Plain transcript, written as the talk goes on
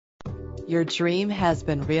Your dream has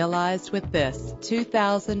been realized with this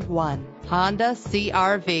 2001 Honda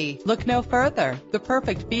CR-V. Look no further. The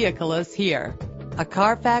perfect vehicle is here. A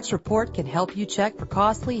Carfax report can help you check for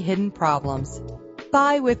costly hidden problems.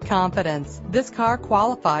 Buy with confidence. This car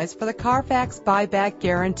qualifies for the Carfax buyback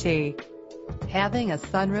guarantee. Having a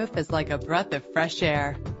sunroof is like a breath of fresh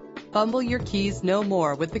air. Fumble your keys no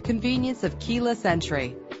more with the convenience of keyless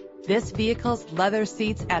entry. This vehicle's leather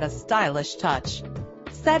seats add a stylish touch.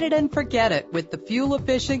 Set it and forget it with the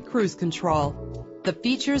fuel-efficient cruise control. The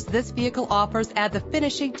features this vehicle offers add the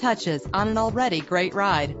finishing touches on an already great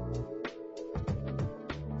ride.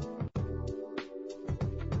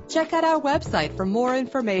 Check out our website for more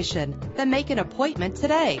information, then make an appointment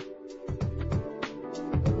today.